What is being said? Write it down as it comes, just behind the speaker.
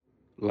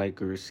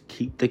Lakers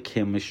keep the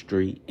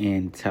chemistry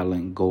and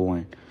talent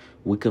going,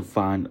 we could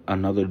find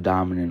another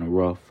diamond in the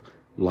rough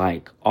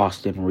like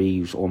Austin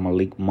Reeves or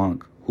Malik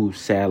Monk, who's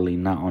sadly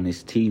not on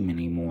his team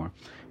anymore.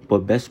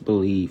 But best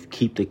believe,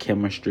 keep the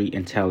chemistry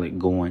and talent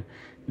going.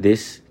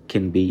 This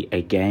can be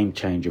a game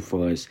changer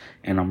for us,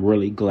 and I'm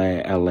really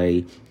glad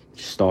LA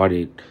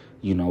started,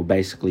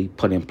 basically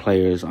putting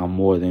players on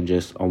more than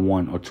just a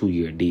 1 or 2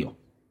 year deal.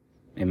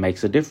 It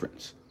makes a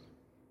difference.